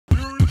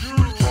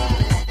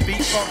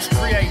beatbox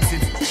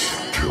created.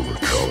 Killa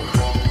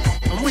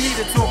Kela. And we're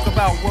here to talk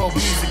about world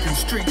music and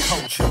street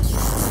culture.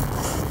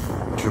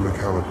 Killa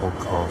Kela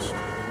podcast.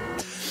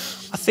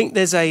 I think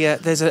there's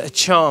a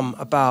charm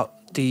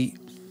about the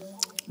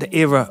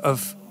era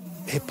of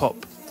hip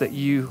hop that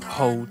you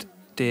hold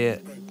dear,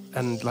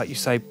 and like you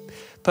say,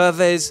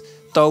 Pervez,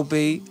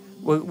 Dolby.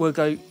 We'll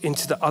go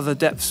into the other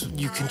depths.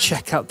 You can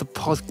check out the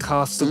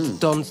podcast of the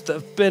Dons that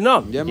have been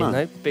on. Yeah, man. You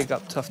know, big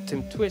up Tough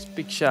Tim Twist,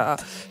 big shout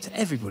out to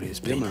everybody that's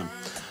been. Yeah,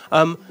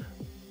 man.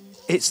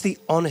 It's the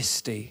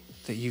honesty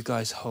that you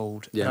guys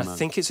hold. Yeah, and I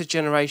think it's a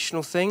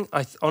generational thing.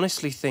 I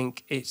honestly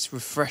think it's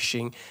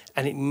refreshing,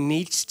 and it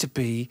needs to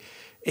be.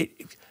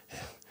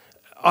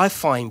 I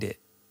find it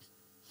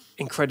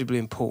incredibly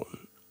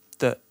important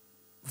that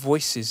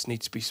voices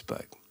need to be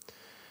spoken.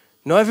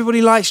 Not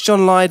everybody likes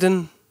John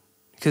Lydon,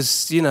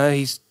 because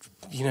he's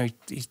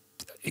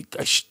a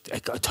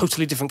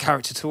totally different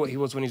character to what he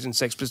was when he was in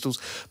Sex Pistols.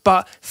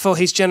 But for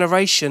his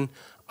generation,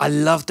 I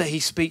love that he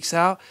speaks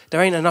out. There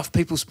ain't enough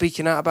people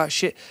speaking out about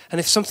shit. And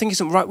if something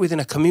isn't right within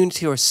a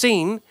community or a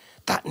scene,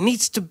 that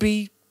needs to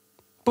be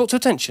brought to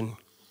attention.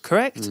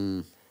 Correct?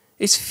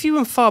 It's few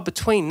and far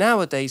between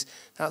nowadays,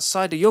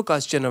 outside of your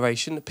guys'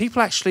 generation, that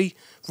people actually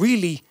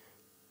really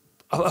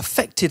are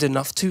affected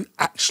enough to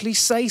actually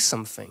say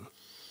something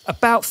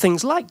about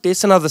things like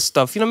this and other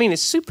stuff. You know what I mean?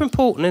 It's super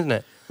important, isn't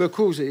it? Well, of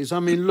course it is. I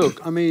mean,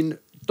 look,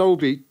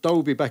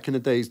 Dolby back in the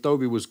days,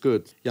 Dolby was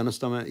good. You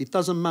understand? Man? It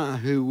doesn't matter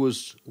who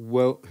was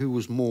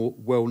more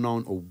well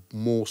known or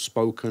more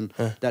spoken.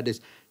 That is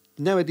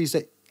nowadays.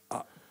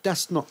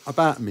 That's not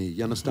about me.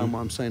 You understand what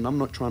I'm saying? I'm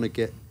not trying to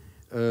get.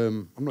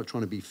 I'm not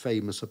trying to be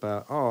famous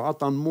about. Oh, I've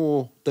done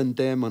more than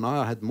them, and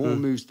I had more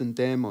moves than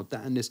them, or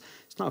that and this.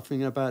 It's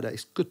nothing about that.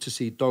 It's good to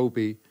see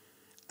Dolby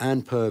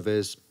and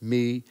Pervez,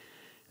 me.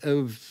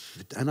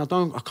 And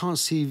I can't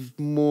see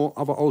more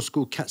other old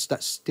school cats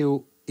that's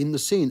still in the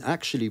scene.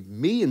 Actually,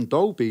 me and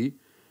Dolby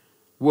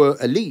were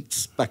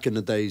elites back in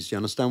the days. You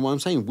understand what I'm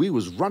saying? We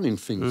was running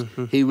things.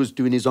 He was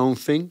doing his own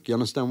thing. You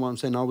understand what I'm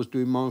saying? I was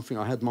doing my own thing.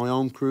 I had my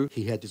own crew.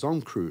 He had his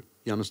own crew.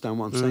 You understand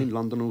what I'm saying?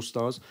 London All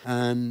Stars.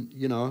 And,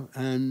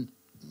 and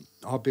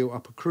I built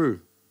up a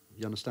crew.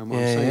 You understand what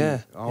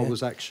I'm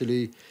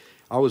saying?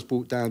 I was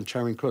brought down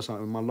Charing Cross.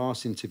 In my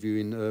last interview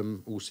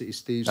in All City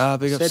Steve's.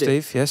 Big up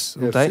Steve, yes.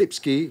 All day.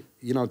 Flipski,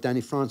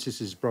 Danny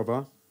Francis's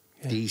brother,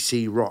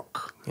 DC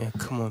Rock. Yeah,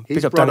 come on. His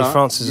Big up brother, Danny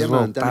Francis as well.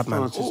 Man, Danny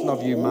Francis,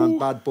 love you, man.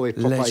 Bad boy,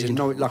 Popeye. Legend. You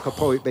know it like a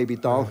poet, baby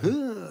doll.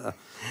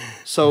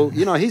 So,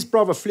 his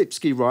brother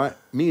Flipski, right,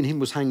 me and him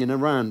was hanging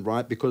around,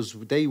 right, because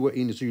they were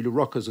in Zulu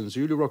Rockers, and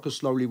Zulu Rockers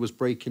slowly was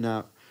breaking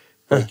up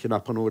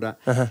and all that.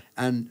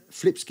 And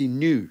Flipski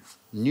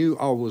knew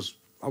I was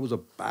a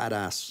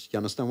badass. You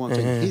understand what I'm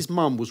saying? His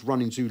mum was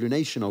running Zulu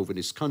Nation over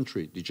this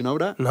country. Did you know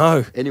that?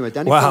 No. Anyway,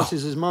 Danny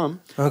Francis's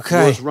mum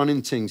was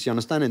running things. You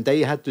understand? And they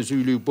had the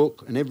Zulu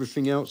book and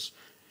everything else.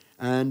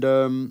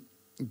 And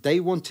they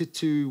wanted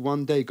to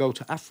one day go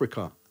to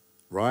Africa,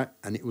 right?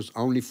 And it was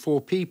only 4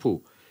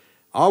 people.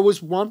 I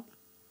was one.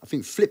 I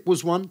think Flip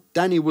was one.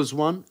 Danny was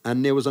one.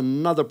 And there was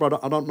another brother.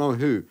 I don't know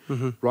who,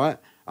 right?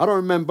 I don't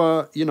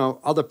remember,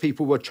 other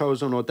people were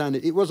chosen or Danny.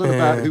 It wasn't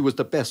about who was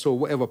the best or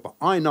whatever, but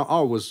I know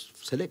I was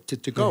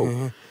selected to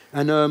go.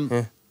 And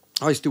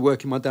I used to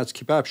work in my dad's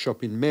kebab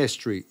shop in Mare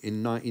Street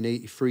in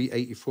 1983,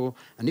 84.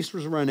 And this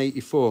was around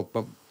 84.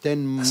 But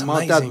then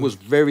my dad was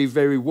very,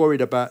 very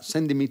worried about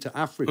sending me to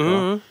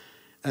Africa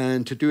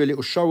and to do a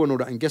little show and all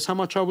that. And guess how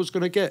much I was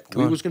going to get?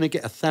 We was going to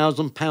get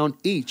 £1,000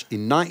 each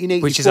in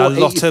 1984, which is a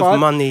lot of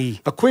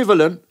money.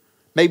 Equivalent.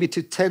 Maybe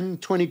to 10,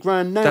 20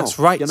 grand now. That's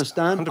right. You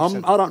understand?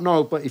 100%. I don't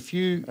know, but if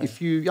you, I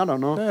don't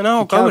know. No,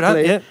 I'll go with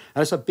that, yeah.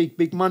 That's a big,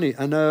 big money.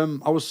 And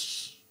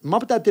my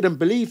dad didn't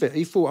believe it.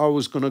 He thought I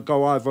was going to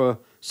go either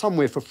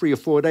somewhere for 3 or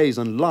 4 days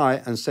and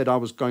lie and said I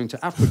was going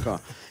to Africa.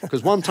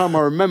 Because one time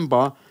I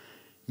remember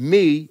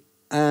me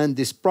and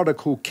this brother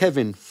called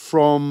Kevin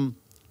from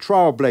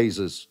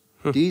Trailblazers.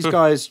 These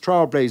guys,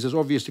 Trailblazers,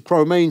 obviously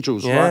Chrome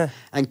Angels, right?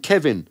 And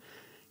Kevin,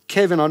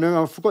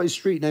 I forgot his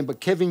street name,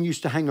 but Kevin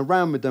used to hang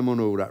around with them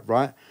and all that,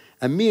 right?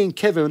 And me and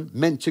Kevin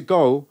meant to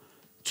go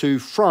to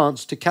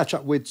France to catch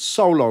up with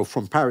Solo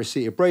from Paris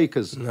City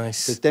Breakers.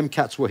 Nice. Because them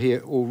cats were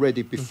here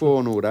already before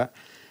and all that.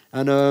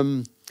 And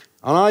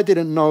I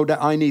didn't know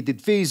that I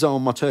needed visa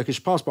on my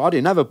Turkish passport. I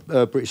didn't have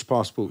a British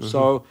passport.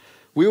 So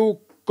we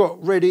all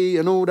got ready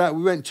and all that.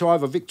 We went to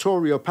either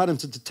Victoria or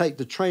Paddington to take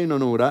the train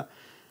and all that.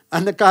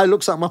 And the guy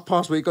looks at my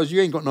passport, he goes,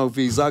 you ain't got no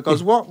visa. I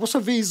goes, what? What's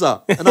a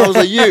visa? And I was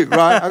a youth,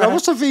 right? I go,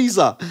 what's a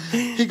visa?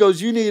 He goes,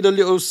 you need a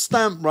little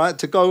stamp, right,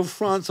 to go to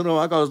France and all.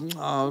 I goes,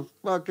 oh,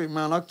 fuck it,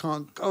 man, I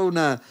can't go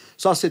now.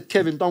 So I said,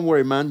 Kevin, don't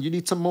worry, man, you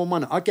need some more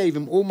money. I gave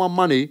him all my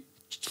money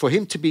for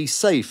him to be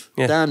safe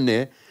down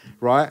there,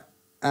 right?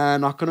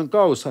 And I couldn't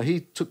go. So he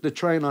took the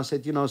train. I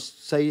said,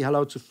 say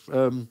hello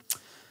to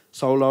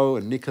Solo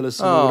and Nicholas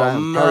and all that,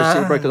 and Paris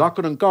City Breakers. I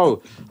couldn't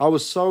go. I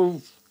was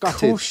so gutted.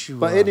 Of course you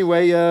but are.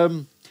 Anyway,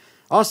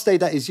 I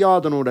stayed at his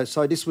yard and all that.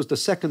 So this was the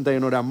second day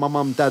and all that. My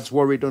mum, dad's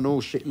worried and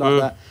all shit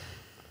like that.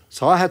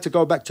 So I had to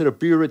go back to the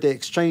Bureau de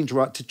Exchange,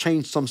 right, to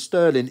change some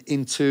sterling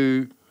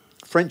into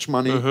French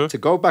money to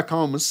go back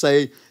home and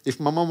say, if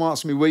my mum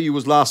asked me where you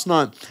was last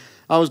night,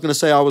 I was going to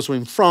say I was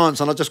in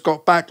France and I just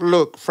got back.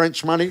 Look,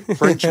 French money.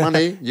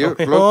 You,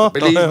 look,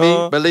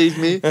 believe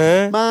me.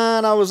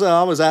 Man, I was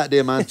out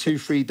there, man,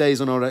 2-3 days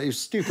and all that. It was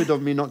stupid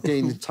of me not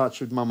getting in touch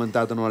with mum and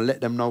dad and all,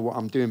 let them know what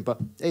I'm doing. But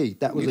hey,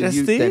 that was a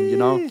youth then, you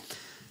know.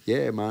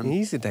 Yeah, man.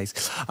 Easy days.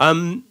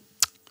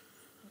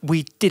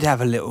 We did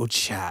have a little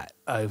chat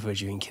over a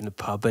drink in the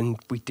pub, and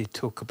we did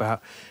talk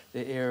about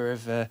the era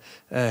of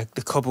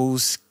the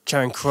Cobbles,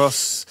 Charing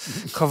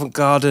Cross, Covent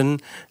Garden,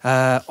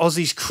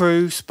 Ozzy's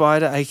Crew,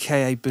 Spider,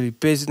 aka Billy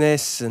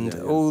Business, and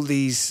all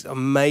these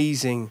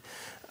amazing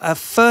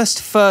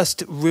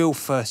real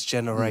first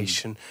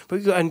generation. But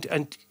we got,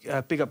 and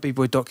big up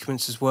BBoy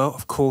Documents as well,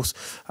 of course.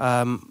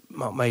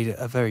 Mark made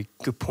a very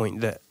good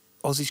point that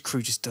Ozzy's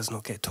Crew just does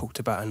not get talked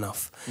about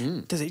enough.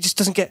 Does it? It just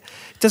doesn't get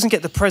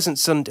the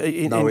presence in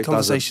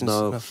conversations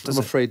enough, I'm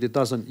afraid it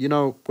doesn't. You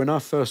know, when I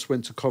first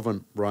went to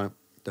Covent, right,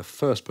 the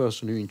first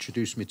person who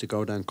introduced me to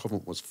go down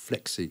Covent was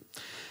Flexi.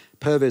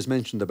 Pervez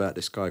mentioned about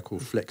this guy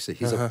called Flexi.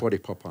 He's a body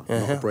popper,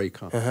 not a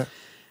breaker.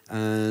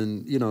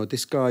 And, you know,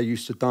 this guy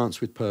used to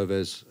dance with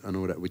Pervez and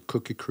all that, with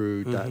Cookie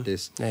Crew,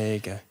 this. There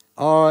you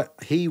go.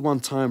 He one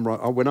time, right,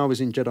 when I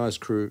was in Jedi's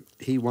Crew,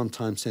 he one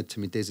time said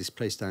to me, there's this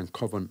place down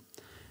Covent,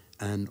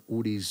 and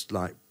all these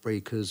like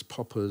breakers,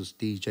 poppers,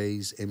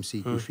 DJs,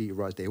 MC, graffiti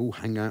writers, they all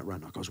hang out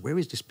around. I goes, where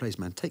is this place,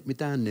 man? Take me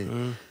down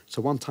there.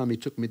 So one time he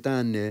took me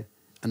down there,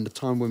 and the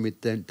time when we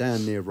went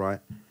down there,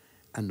 right,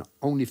 and the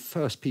only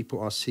first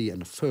people I see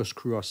and the first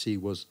crew I see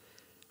was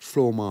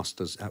Floor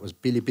Masters. That was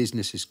Billy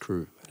Business's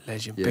crew.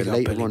 Legend. Yeah,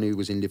 later on he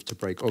was in Live to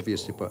Break,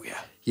 obviously, but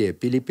yeah,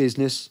 Billy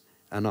Business,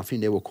 and I think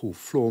they were called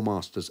Floor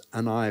Masters,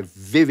 and I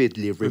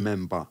vividly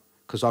remember.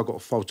 Because I've got a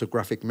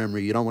photographic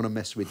memory. You don't want to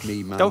mess with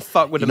me, man. Don't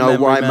fuck with the memory, You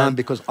know why, man?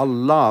 Because I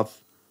love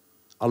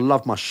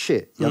my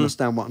shit. You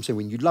understand what I'm saying?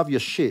 When you love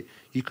your shit,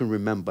 you can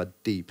remember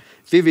deep.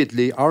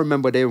 Vividly, I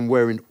remember they were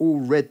wearing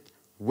all red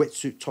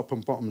wetsuit top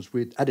and bottoms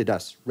with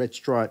Adidas, red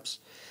stripes,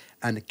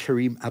 and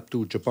Kareem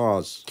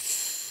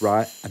Abdul-Jabbar's,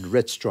 right? And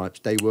red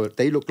stripes. They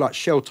looked like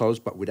shell toes,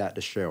 but without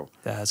the shell.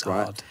 That's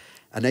right? hard.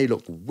 And they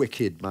looked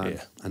wicked, man.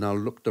 Yeah. And I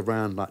looked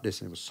around like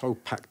this, and it was so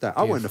packed out.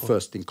 I wasn't the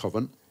first in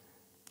Covent.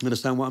 You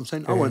understand what I'm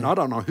saying? I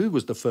don't know who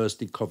was the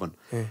first in Covent.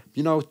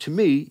 You know, to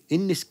me,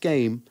 in this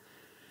game,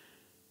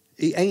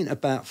 it ain't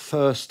about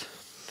first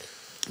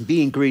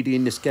being greedy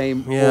in this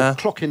game or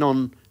clocking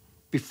on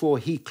before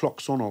he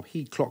clocks on or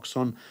he clocks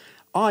on.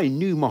 I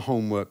knew my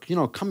homework. You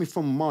know, coming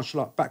from a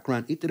martial art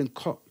background, it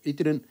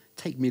didn't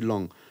take me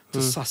long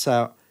to suss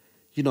out,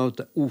 you know,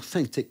 the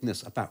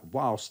authenticness about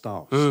Wild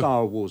Style,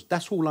 Star Wars.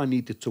 That's all I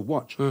needed to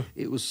watch.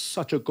 It was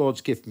such a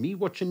God's gift. Me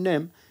watching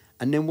them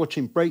and then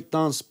watching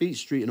Breakdance, Beat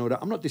Street and all that.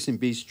 I'm not dissing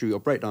Beat Street or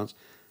Breakdance,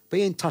 but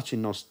he ain't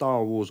touching no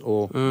Star Wars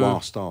or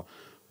Wild Style.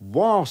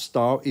 Wild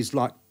Style is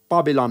like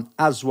Babylon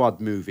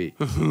Aswad movie.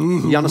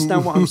 You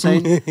understand what I'm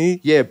saying?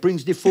 Yeah,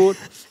 brings the forward.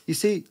 You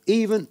see,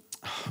 even,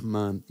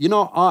 man, you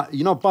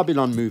know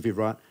Babylon movie,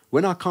 right?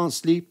 When I can't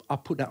sleep, I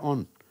put that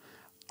on.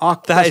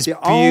 That's the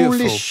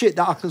only shit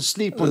that I can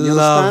sleep on. You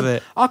understand?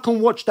 It. I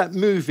can watch that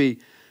movie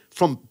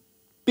from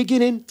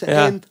beginning to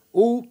end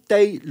all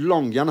day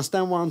long. You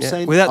understand what I'm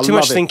saying? Without too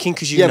much thinking,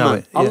 because you know man,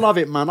 it. I love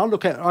it, man.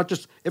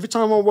 Every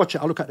time I watch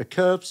it, I look at the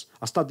curves.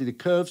 I study the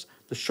curves,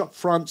 the shop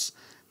fronts,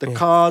 the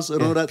cars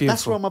and all that. Beautiful.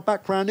 That's what my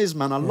background is,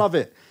 man. I love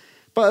it.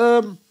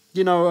 But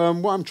you know,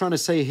 what I'm trying to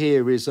say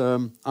here is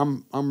I'm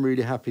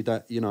really happy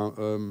that you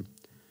know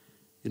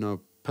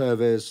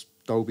Pervez,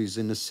 Dolby's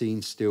in the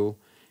scene still.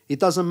 It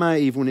doesn't matter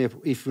even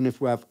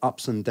if we have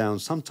ups and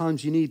downs.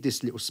 Sometimes you need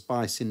this little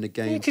spice in the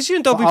game. Because you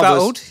and Dolby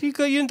battled. You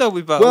and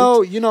Dolby battled.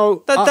 Well, you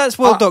know that's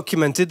well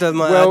documented.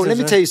 Well, let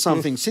me tell you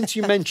something. Since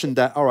you mentioned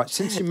that, all right.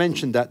 Since you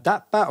mentioned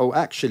that battle,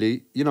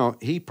 actually, you know,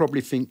 he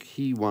probably think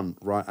he won,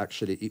 right?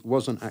 Actually, it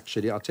wasn't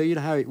actually. I'll tell you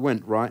how it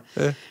went, right?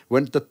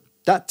 When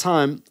that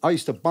time, I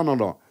used to bun a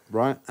lot,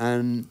 right?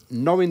 And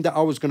knowing that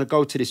I was going to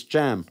go to this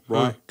jam,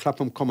 right?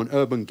 Clapham Common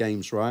Urban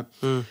Games, right?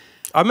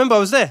 I remember I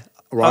was there.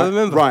 Right, I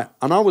remember. Right,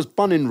 and I was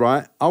bunning,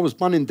 right? I was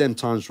bunning them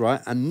times, right?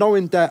 And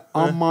knowing that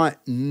I might,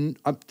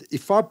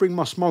 if I bring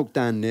my smoke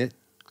down there,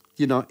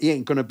 you know, it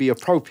ain't going to be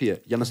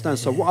appropriate. You understand?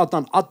 So what I've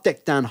done, I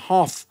decked down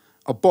half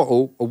a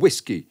bottle of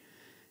whiskey.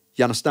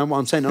 You understand what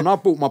I'm saying? And I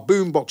brought my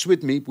boombox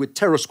with me with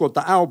Terror Squad,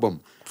 the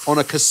album, on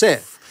a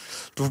cassette.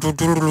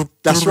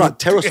 That's right,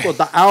 Terror Squad,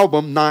 the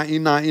album,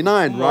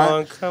 1999,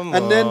 right? Come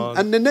on.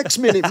 And the next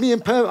minute, me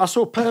and I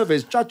saw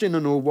Pervez judging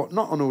and all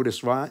whatnot on all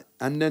this, right?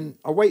 And then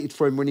I waited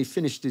for him when he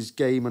finished his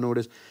game and all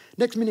this.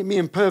 Next minute, me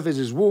and Pervez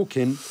is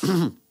walking,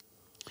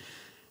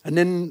 and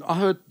then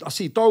I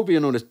see Dolby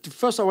and all this.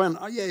 First I went,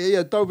 oh,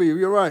 yeah, Dolby,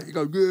 you're right. He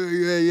goes,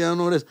 yeah,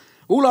 and all this.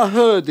 All I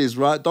heard is,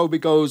 right, Dolby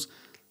goes,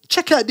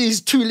 check out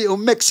these two little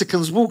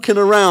Mexicans walking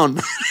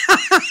around.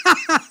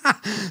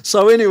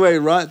 So anyway,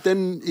 right,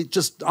 then it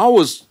just, I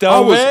was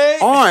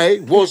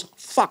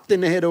fucked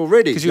in the head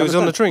already. Because you was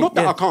on the drink. Not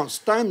that I can't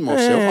stand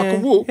myself, I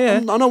can walk, I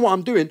know what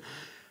I'm doing.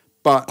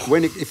 But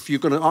if you're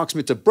going to ask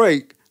me to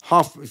break,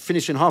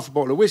 finishing half a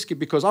bottle of whiskey,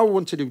 because I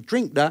wanted to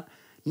drink that,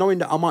 knowing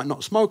that I might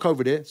not smoke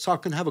over there, so I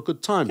can have a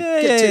good time.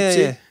 Yeah, Get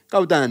tipsy, yeah.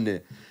 go down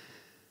there.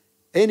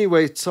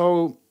 Anyway,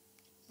 so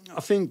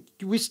I think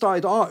we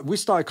started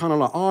kind of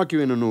like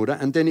arguing and all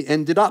that, and then it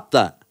ended up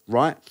that,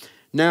 right?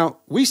 Now,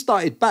 we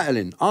started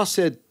battling. I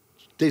said,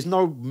 there's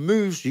no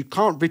moves, you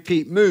can't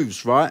repeat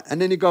moves, right?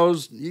 And then he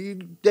goes,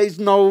 there's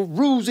no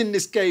rules in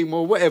this game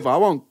or whatever. I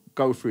won't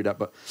go through that.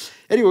 But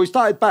anyway, we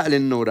started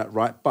battling and all that,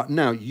 right? But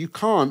now you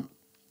can't,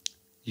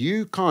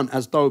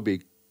 as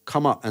Dobie,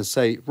 come up and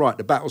say, right,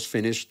 the battle's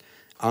finished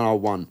and I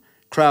won.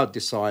 Crowd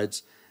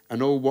decides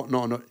and all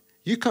whatnot.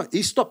 You can't.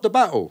 He stopped the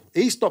battle.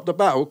 He stopped the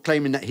battle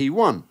claiming that he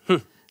won.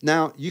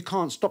 Now, you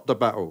can't stop the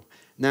battle.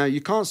 Now,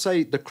 you can't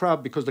say the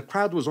crowd, because the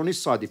crowd was on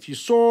his side. If you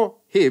saw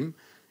him,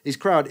 his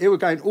crowd, they were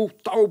going, oh,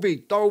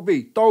 Dobie,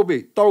 Dobie,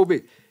 Dobie,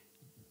 Dobie.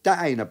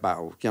 That ain't a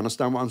battle. You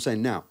understand what I'm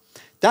saying now?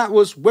 That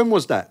was, when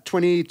was that?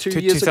 22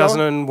 years ago?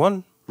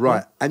 2001. Right.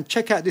 Yeah. And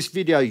check out this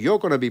video. You're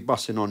going to be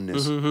bussing on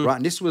this. Right.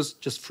 And this was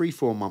just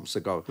 3-4 months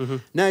ago.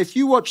 Now, if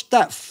you watch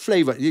that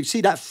flavour, you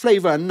see that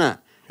flavour and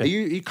that,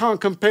 you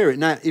can't compare it.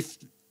 Now,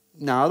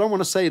 I don't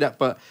want to say that,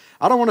 but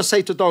I don't want to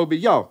say to Dobie,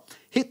 yo,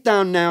 hit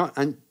down now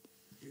and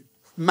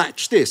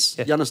match this.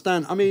 You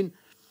understand? I mean,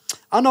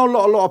 I know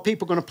a lot of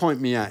people are going to point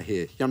me out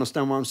here. You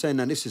understand what I'm saying?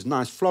 And this is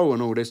nice flow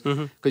and all this.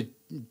 Because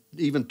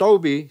even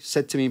Dobie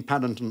said to me in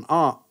Paddington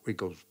Art, he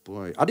goes,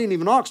 boy, I didn't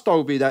even ask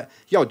Dobie that,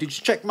 yo, did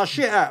you check my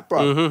shit out,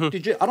 bro?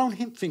 Did you? I don't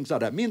hint things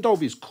like that. Me and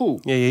Dobie's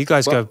cool. Yeah, you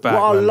guys go back,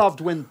 What man. I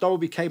loved when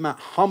Dobie came out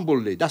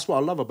humbly, that's what I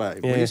love about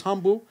him. When he's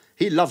humble,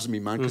 he loves me,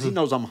 man, because he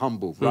knows I'm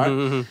humble,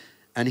 right?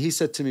 And he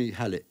said to me,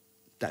 Halit,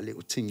 that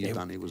little thing you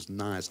done, it was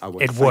nice. I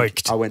went, It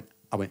worked.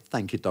 I went,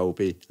 thank you,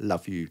 Dobie.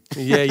 Love you.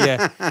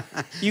 Yeah.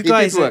 You It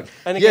guys, did work.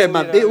 and Yeah, again,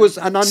 man. you know, It was,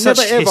 and I such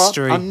never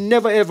history.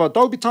 ever,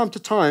 Dobie time to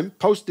time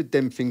posted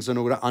them things and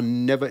all that. I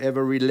never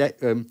ever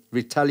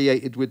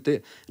retaliated with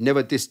it.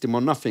 Never dissed him or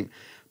nothing.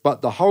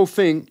 But the whole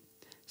thing,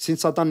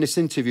 since I've done this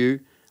interview,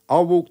 I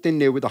walked in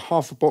there with a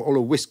half a bottle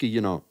of whiskey, you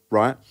know,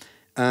 right?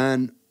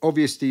 And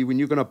obviously, when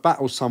you're going to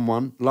battle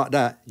someone like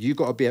that, you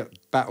got to be at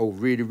battle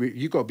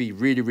you got to be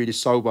really, really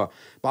sober.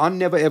 But I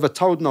never ever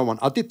told no one.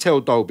 I did tell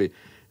Dobie.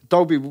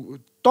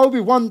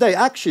 Dobie one day,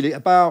 actually,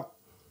 about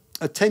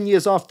 10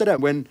 years after that,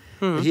 when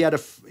he had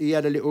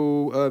a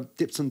little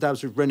dips and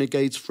dabs with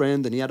Renegade's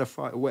friend, and he had a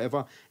fight or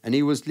whatever, and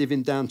he was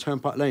living down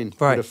Turnpike Lane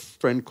with a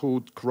friend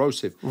called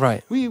Corrosive.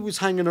 Right. We was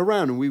hanging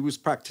around and we was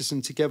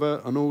practicing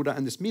together and all that,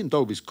 and this, me and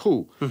Dobie's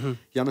cool. You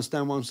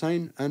understand what I'm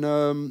saying?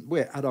 And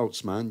we're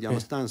adults, man. You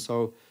understand?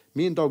 So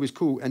me and Dobie's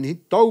cool,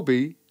 and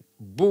Dobie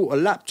bought a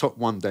laptop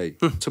one day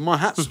to my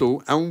hat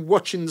stall and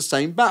watching the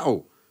same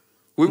battle.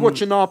 We're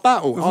watching our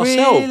battle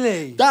ourselves.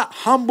 Really? That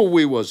humble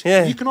we was.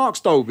 Yeah. You can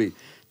ask Dobie.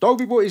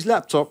 Dobie bought his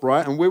laptop,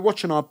 right, and we're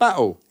watching our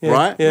battle,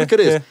 right? Look at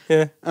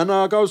this. And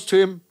I goes to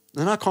him,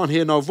 and I can't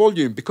hear no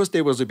volume because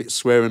there was a bit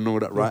swearing and all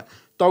that, right?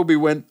 Dobie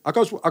went, I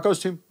goes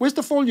to him, where's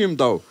the volume,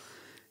 though?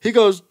 He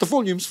goes, the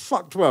volume's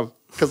fucked, bro.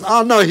 Because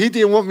I know he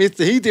didn't want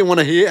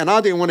to hear, and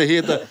I didn't want to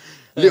hear the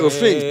little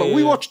things. But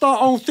we watched our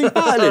own thing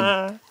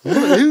battling.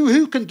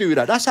 Who can do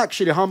that? That's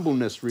actually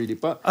humbleness, really.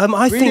 But I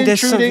really think and there's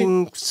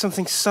truly,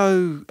 something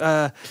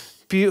so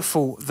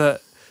beautiful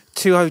that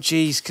two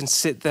OGs can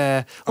sit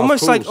there,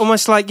 almost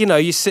like you know,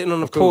 you're sitting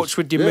on a porch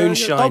with your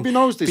moonshine. Dobie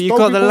knows this. But you've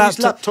Dobie got the brought his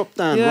laptop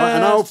down, right?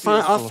 And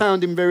I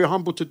found him very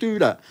humble to do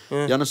that. You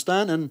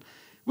understand? And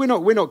we're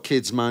not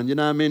kids, man. You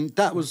know what I mean?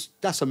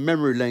 That's a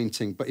memory lane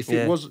thing. But if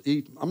it was,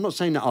 I'm not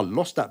saying that I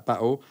lost that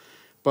battle,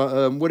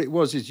 but what it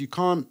was is you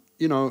can't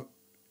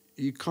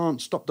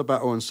stop the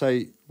battle and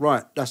say,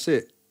 right, that's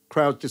it,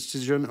 crowd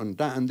decision and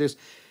that and this.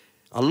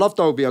 I love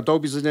Dobie.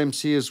 Dobie's an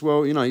MC as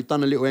well. You know, he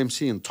done a little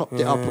MC and topped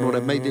it up and all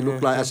that, made it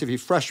look like as if he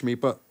thrashed me.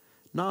 But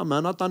nah,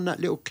 man, I done that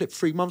little clip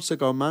 3 months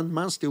ago, man.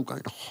 Man's still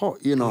going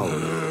hot, you know.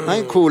 I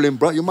ain't calling,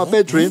 bro. You're my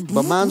bedroom,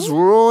 but man's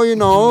raw, you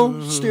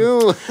know,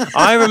 still.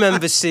 I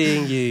remember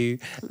seeing you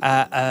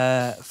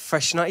at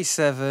Fresh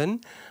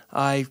 97.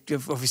 I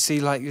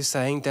obviously, like you're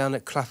saying, down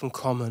at Clapham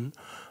Common.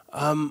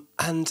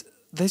 And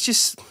there's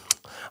just,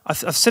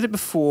 I've said it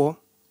before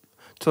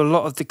to a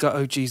lot of the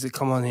OGs that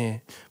come on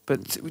here,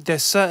 but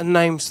there's certain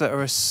names that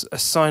are a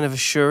sign of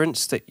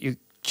assurance that you're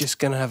just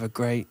going to have a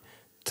great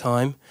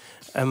time.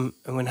 And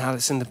when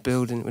Halit's in the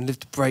building, when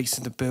Live the Break's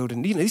in the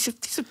building, you know, these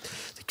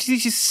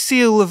are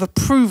seal of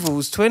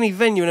approvals to any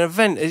venue and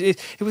event. It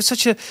was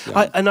such a...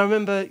 and I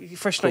remember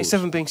Fresh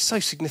 97 being so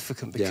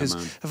significant because...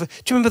 do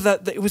you remember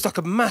that it was like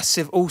a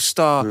massive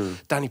all-star...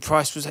 Danny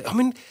Price was... I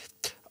mean,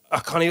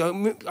 I've got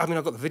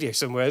the video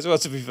somewhere as well,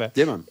 to be fair.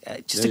 Yeah, man.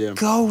 Just a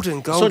golden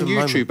It's on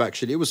YouTube, moment.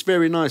 actually. It was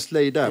very nice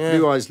laid out.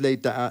 Blue Eyes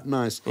laid that out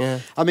nice. Yeah.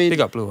 I mean,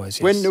 Big up Blue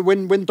Eyes, yes.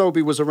 When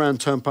Dobie was around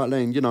Turnpike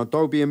Lane, you know,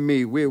 Dobie and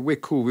me, we're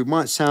cool. We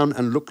might sound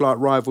and look like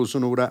rivals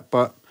and all that,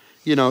 but,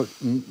 you know,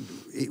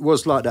 it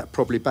was like that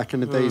probably back in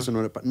the days and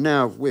all that. But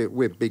now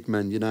we're big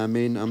men, you know what I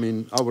mean? I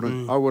mean, I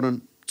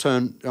wouldn't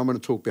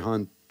talk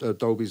behind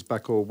Dobie's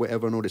back or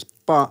whatever and all this,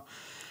 but...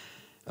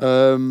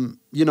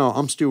 you know,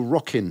 I'm still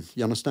rocking.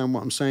 You understand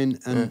what I'm saying?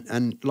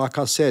 And like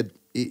I said,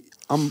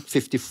 I'm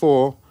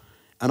 54,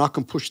 and I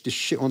can push this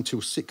shit on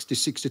till 60,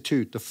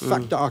 62. The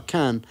fact that I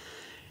can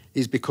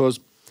is because,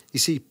 you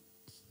see,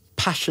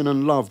 passion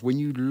and love, when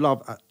you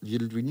love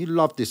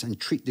this and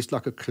treat this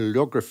like a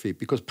choreography,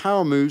 because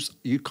power moves,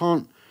 you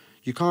can't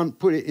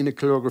put it in a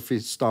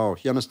choreography style.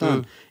 You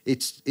understand?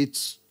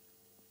 It's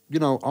you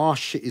know, our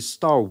shit is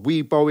style.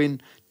 We bowing,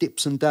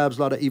 dips and dabs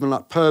like that, even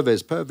like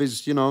Pervez.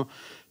 Pervez, you know,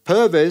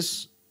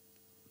 Pervez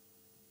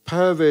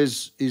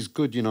is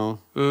good, you know.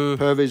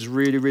 Pervez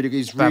really, really good.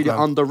 He's really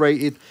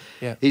underrated.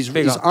 Yeah. He's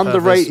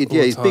underrated.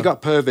 Yeah, he's big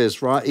up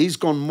Pervez, right? He's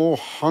gone more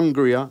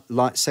hungrier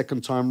like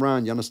second time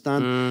round, you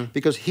understand?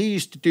 Because he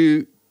used to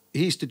do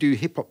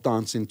hip hop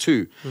dancing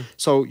too.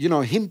 So, you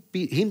know, him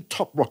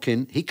top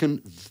rocking, he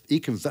can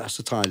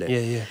versatile it.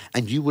 Yeah.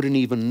 And you wouldn't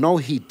even know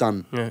he'd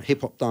done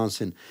hip hop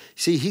dancing.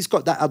 See, he's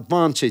got that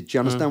advantage, you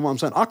understand what I'm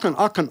saying?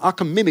 I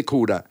can mimic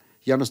all that.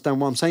 You understand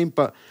what I'm saying?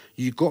 But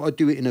you got to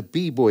do it in a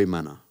B-boy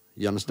manner.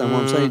 You understand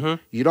what I'm saying?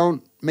 You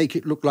don't make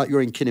it look like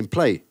you're in Kid and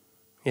Play.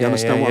 You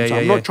understand what I'm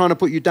saying? I'm not trying to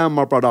put you down,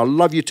 my brother. I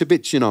love you to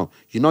bits, you know.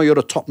 You know you're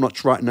the top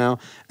notch right now.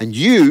 And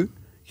you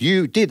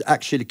did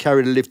actually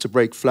carry the Live to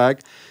Break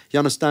flag. You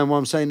understand what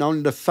I'm saying?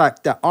 Only the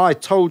fact that I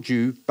told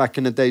you back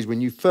in the days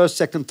when you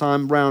second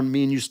time round,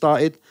 me and you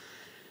started,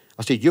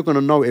 I said, you're going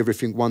to know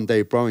everything one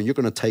day, bro, and you're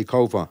going to take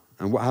over.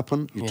 And what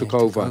happened? You took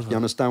over. You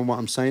understand what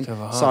I'm saying?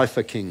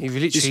 Cypher King.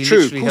 It's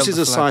true. Of course he's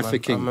a Cypher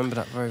King. I remember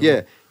that very well.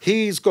 Yeah.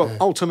 He's got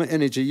ultimate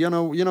energy. You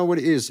know what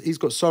it is? He's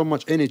got so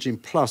much energy.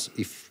 And plus,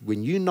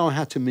 when you know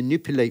how to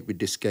manipulate with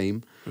this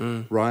game,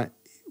 right?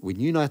 When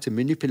you know how to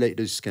manipulate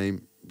this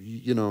game,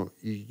 you know,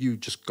 you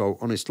just go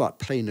on. It's like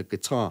playing a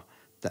guitar,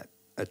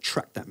 a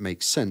track that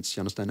makes sense.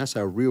 You understand? That's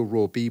how real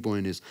raw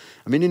b-boying is.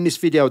 I mean, in this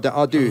video that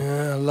I do,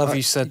 I love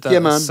you said that. Yeah,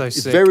 man, so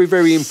it's sick. very,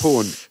 very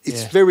important.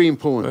 It's very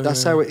important.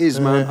 That's how it is,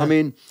 man. I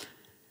mean,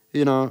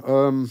 you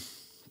know.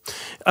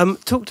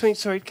 Talk to me.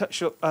 Sorry, cut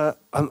short.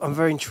 I'm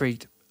very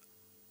intrigued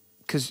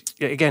because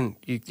again,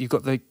 you've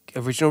got the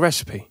original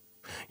recipe.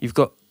 You've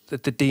got the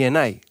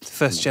DNA, the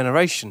first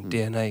generation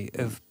DNA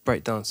of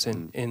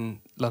breakdancing in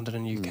London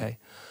and UK.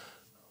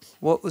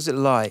 What was it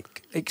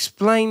like?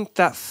 Explain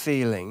that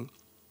feeling.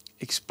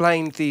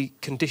 Explain the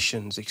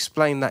conditions.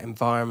 Explain that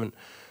environment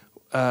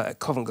at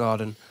Covent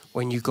Garden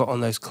when you got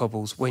on those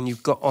cobbles, when you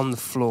got on the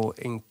floor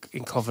in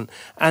Covent.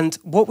 And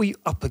what were you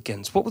up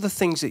against? What were the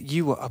things that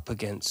you were up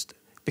against?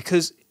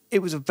 Because it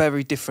was a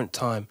very different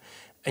time.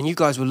 And you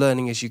guys were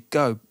learning as you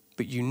go,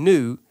 but you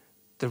knew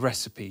the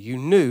recipe. You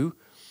knew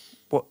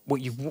what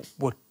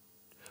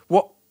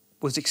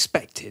was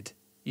expected.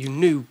 You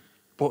knew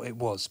what it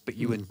was, but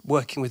you were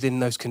working within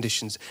those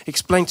conditions.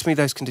 Explain to me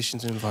those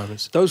conditions and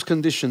environments. Those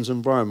conditions and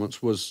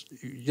environments was,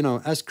 you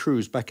know, as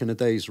crews back in the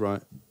days,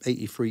 right,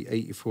 83,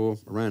 84,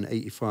 around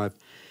 85,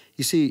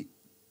 you see,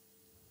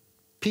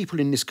 people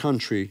in this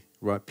country,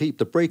 right,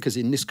 the breakers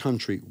in this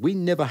country, we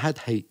never had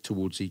hate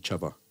towards each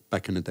other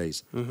back in the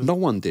days. No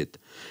one did.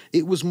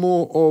 It was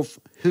more of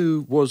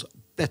who was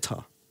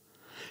better,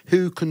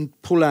 who can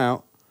pull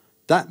out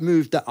that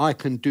move that I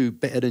can do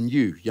better than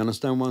you. You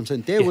understand what I'm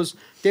saying? There was,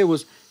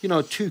 you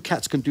know, two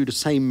cats can do the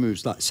same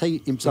moves. Like,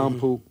 say,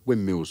 example,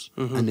 windmills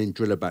and then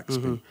driller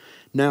backspin.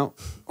 Now,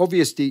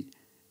 obviously,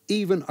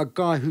 even a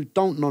guy who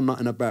don't know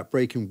nothing about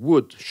breaking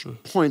would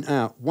point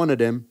out one of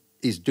them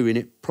is doing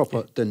it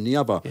proper than the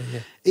other.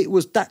 It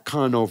was that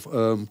kind of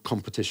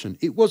competition.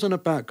 It wasn't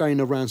about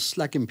going around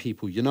slagging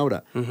people, you know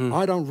that.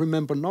 I don't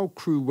remember no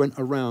crew went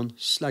around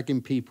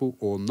slagging people,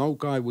 or no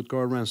guy would go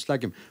around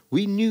slagging.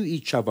 We knew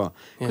each other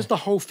because the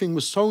whole thing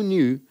was so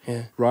new,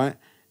 right?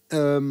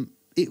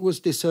 It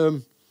was this,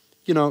 you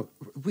know,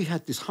 we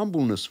had this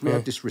humbleness, we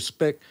had this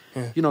respect.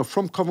 You know,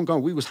 from Covent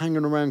Garden, we was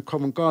hanging around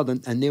Covent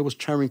Garden, and there was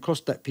Charing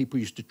Cross that people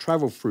used to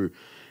travel through.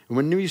 And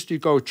when we used to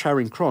go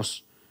Charing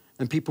Cross,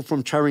 and people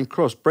from Charing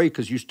Cross,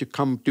 breakers, used to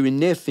come doing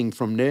their thing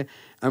from there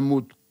and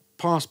would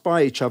pass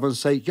by each other and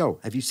say, yo,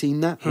 have you seen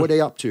that? What are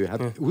they up to?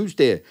 Who's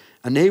there?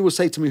 And they would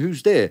say to me,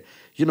 who's there?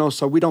 You know,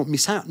 so we don't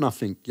miss out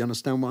nothing. You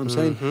understand what I'm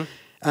saying?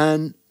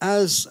 And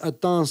as a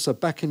dancer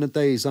back in the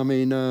days, I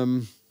mean,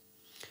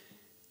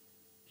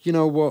 you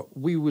know what?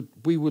 We would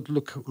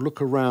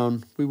look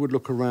around. We would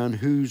look around.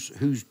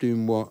 Who's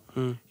doing what?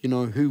 You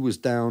know, who was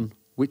down?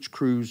 Which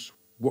crews?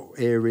 What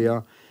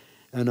area?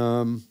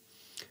 And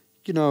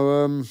you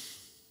know,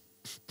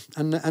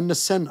 and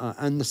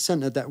the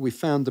centre that we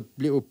found, the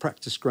little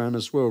practice ground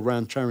as well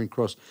around Charing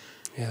Cross.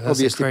 Yeah, that's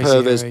obviously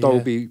Pervez,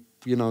 Dolby,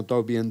 you know,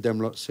 Dolby and them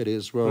lot said it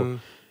as well.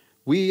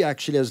 We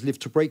actually, as Live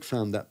to Break,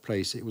 found that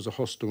place. It was a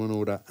hostel and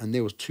all that, and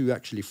there was two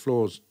actually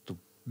floors. The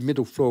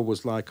middle floor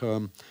was like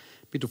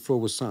middle floor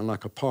was something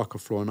like a Parker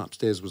floor, and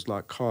upstairs was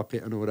like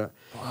carpet and all that.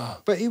 Wow.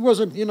 But it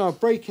wasn't, you know,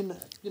 breaking.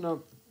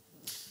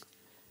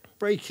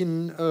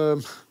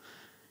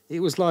 It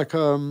was like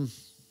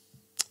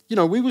you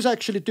know, we was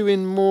actually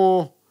doing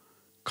more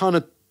kind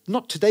of,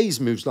 not today's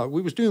moves, like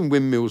we was doing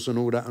windmills and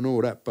all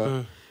that,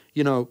 but,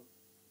 you know,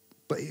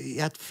 but it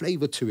had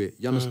flavour to it.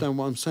 You understand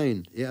what I'm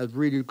saying? It had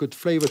really good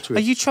flavour to it.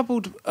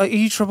 Are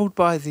you troubled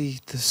by the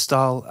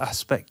style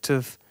aspect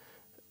of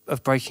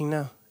breaking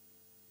now?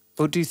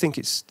 Or do you think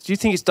it's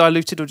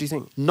diluted, or do you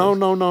think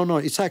No.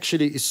 It's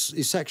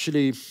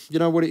actually you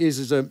know what it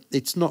is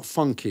it's not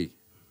funky.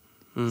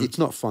 It's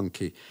not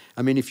funky.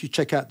 I mean, if you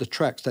check out the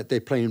tracks that they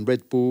play in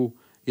Red Bull,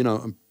 you know,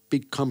 and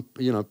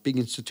big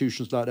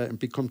institutions like that and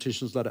big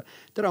competitions like that,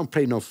 they don't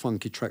play no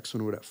funky tracks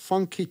and all that.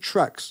 Funky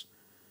tracks,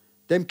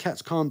 them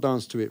cats can't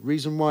dance to it.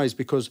 Reason why is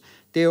because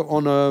they're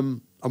on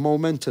a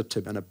momentum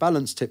tip and a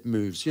balance tip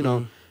moves, you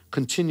know,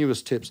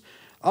 continuous tips.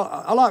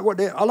 I like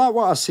what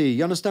I see.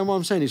 You understand what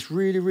I'm saying? It's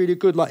really, really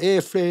good. Like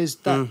air flares,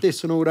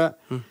 this and all that.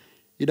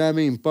 You know what I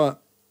mean?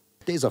 But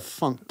there's a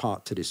funk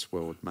part to this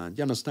world, man.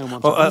 You understand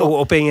what I'm saying?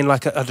 Or being in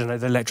like I don't know,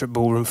 the electric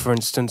ballroom, for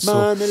instance.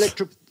 Man,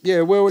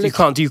 you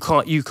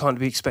can't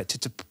be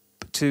expected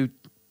to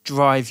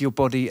drive your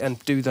body and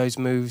do those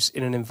moves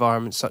in an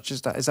environment such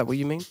as that. Is that what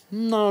you mean?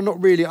 No,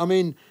 not really. I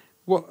mean,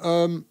 what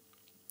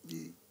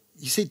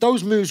you see,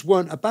 those moves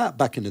weren't about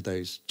back in the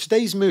days.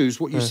 Today's moves,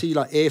 what you see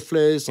like air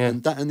flares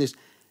and that and this,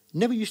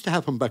 never used to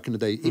happen back in the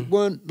day. It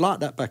weren't like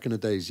that back in the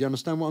days. You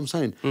understand what I'm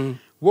saying?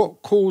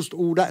 What caused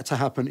all that to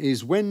happen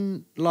is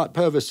when, like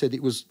Purvis said,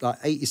 it was like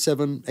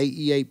 87,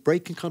 88,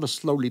 breaking kind of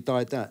slowly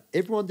died out.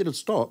 Everyone didn't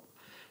stop.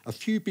 A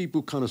few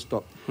people kind of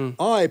stopped.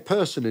 I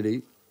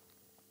personally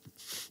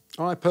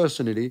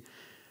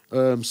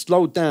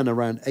slowed down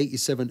around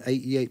 87,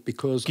 88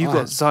 because you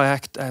got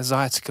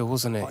sciatica,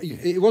 wasn't it?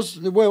 It was,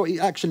 well,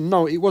 actually,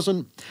 no, it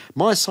wasn't.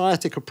 My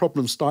sciatica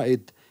problem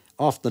started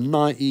after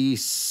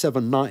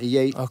 97,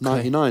 98,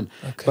 99.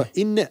 Okay. But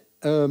in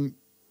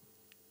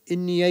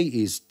the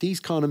 80s, these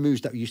kind of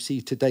moves that you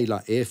see today,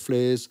 like air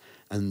flares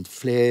and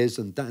flares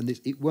and that and this,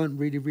 it weren't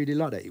really, really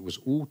like that. It was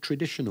all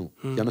traditional.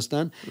 You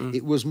understand?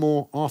 It was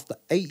more after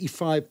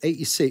 85,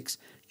 86,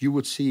 you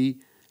would see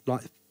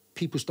like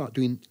people start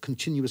doing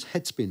continuous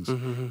head spins.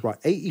 Right,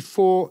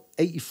 84,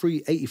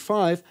 83,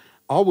 85,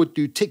 I would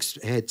do tick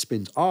head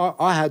spins.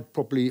 I had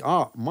probably,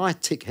 my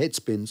tick head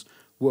spins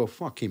were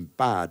fucking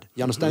bad.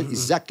 You understand?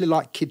 Exactly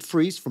like Kid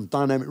Freeze from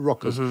Dynamic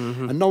Rockers.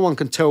 And no one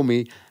can tell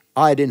me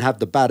I didn't have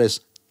the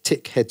baddest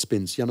tick head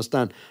spins. You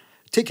understand?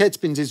 Tick head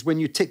spins is when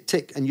you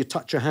tick and you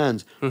touch your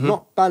hands,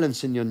 not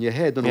balancing on your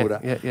head and all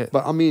that.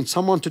 But I mean,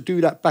 someone to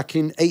do that back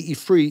in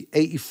 83,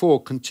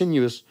 84,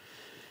 continuous,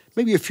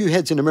 maybe a few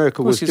heads in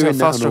America was doing that.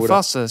 Faster and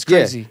faster. It's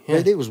crazy. Yeah,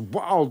 it was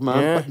wild,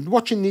 man. But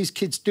watching these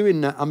kids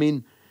doing that, I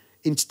mean,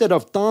 instead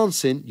of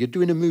dancing, you're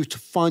doing a move to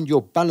find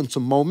your balance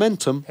and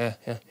momentum.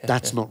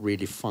 That's not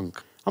really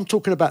funk. I'm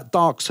talking about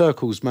dark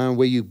circles, man,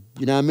 where you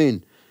know what I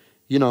mean?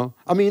 You know,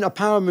 I mean, a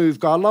power move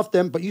guy, I love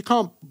them, but you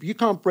can't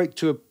break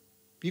to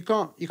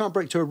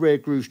a rare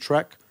groove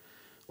track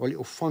or a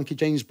little funky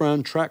James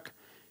Brown track.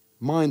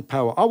 Mind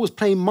Power. I was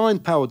playing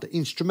Mind Power, the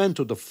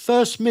instrumental. The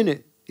first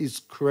minute is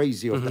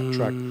crazy of that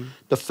track.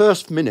 The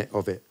first minute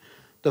of it.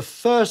 The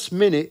first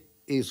minute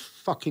is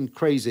fucking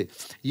crazy.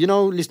 You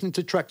know, listening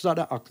to tracks like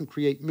that, I can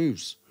create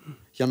moves.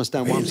 You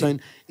understand what I'm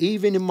saying?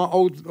 Even in my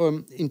old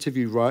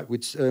interview, right,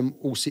 with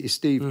All City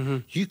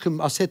Steve, you can.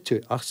 I said to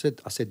it, I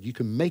said, you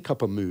can make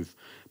up a move,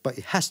 but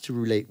it has to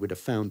relate with a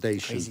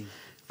foundation,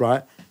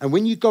 right? And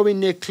when you go in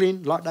there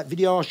clean, like that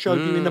video I showed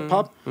you in the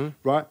pub,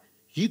 right?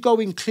 You go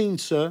in clean,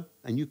 sir,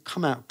 and you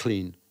come out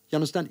clean. You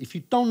understand? If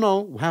you don't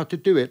know how to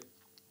do it,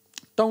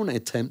 don't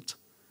attempt.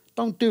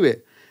 Don't do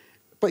it.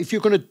 But if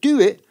you're going to do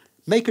it,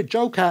 make a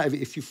joke out of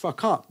it if you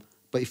fuck up.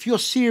 But if you're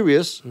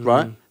serious,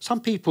 right,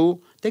 some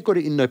people, they got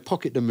it in their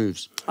pocket, the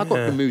moves. I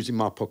got the moves in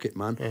my pocket,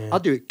 man. I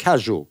do it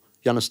casual.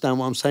 You understand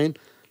what I'm saying?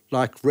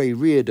 Like Ray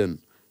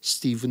Reardon,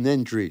 Stephen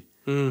Hendry.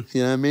 You know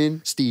what I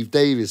mean? Steve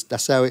Davis.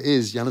 That's how it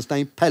is. You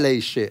understand? Pele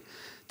shit.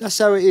 That's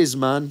how it is,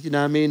 man. You know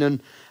what I mean?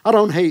 And I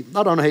don't hate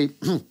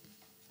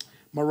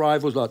my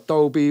rivals like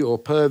Dolby or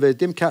Pervez.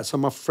 Them cats are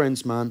my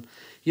friends, man.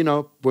 You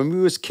know, when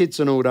we was kids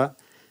and all that,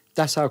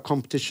 that's how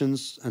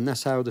competitions and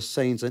that's how the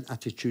sayings and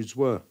attitudes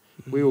were.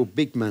 We all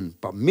big men.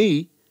 But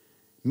me,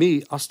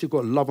 I still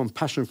got love and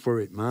passion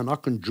for it, man. I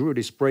can drill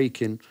this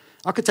breaking.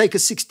 I could take a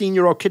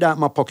 16-year-old kid out of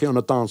my pocket on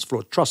a dance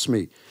floor. Trust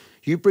me.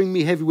 You bring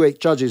me heavyweight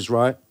judges,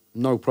 right?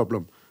 No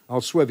problem. I'll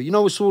swear it. You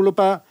know what it's all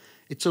about?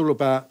 It's all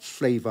about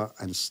flavour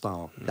and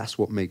style. That's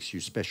what makes you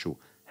special.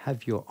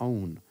 Have your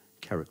own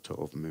character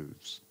of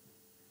moves.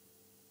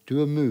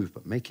 Do a move,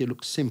 but make it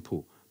look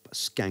simple, but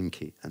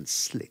skanky and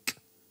slick.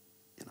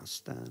 You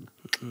understand?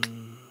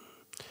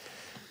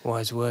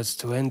 Wise words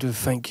to end with.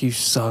 Thank you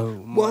so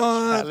much.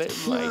 What?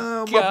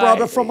 HALIT, My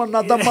brother from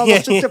another mother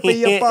to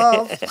be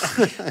above.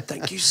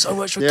 Thank you so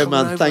much for coming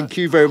man. over. Thank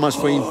you very much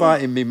for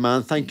inviting me,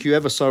 man. Thank you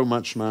ever so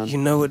much, man. You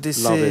know what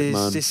this Love is? it,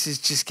 man. This is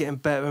just getting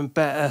better and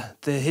better.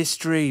 The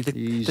history, the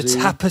Easy.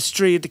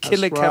 tapestry of the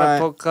Killa Kela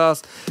right.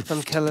 podcast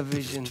on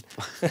television.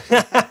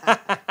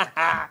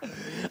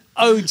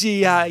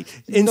 OGI,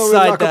 You know it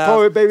inside like a out,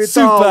 poet, baby.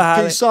 super Dog.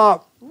 HALIT. Peace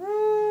up.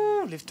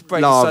 Live to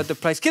break Love. inside the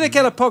place. Killa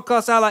Kela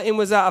podcast, HALIT, in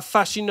was out of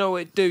fashion, you know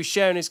what it do.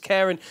 Sharing is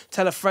caring.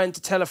 Tell a friend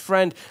to tell a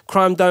friend.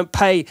 Crime don't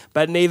pay,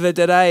 but neither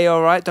do they,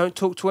 all right? Don't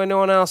talk to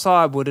anyone else.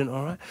 I wouldn't,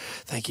 all right?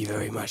 Thank you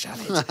very much,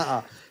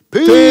 HALIT.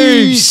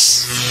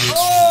 Peace.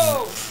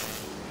 Oh!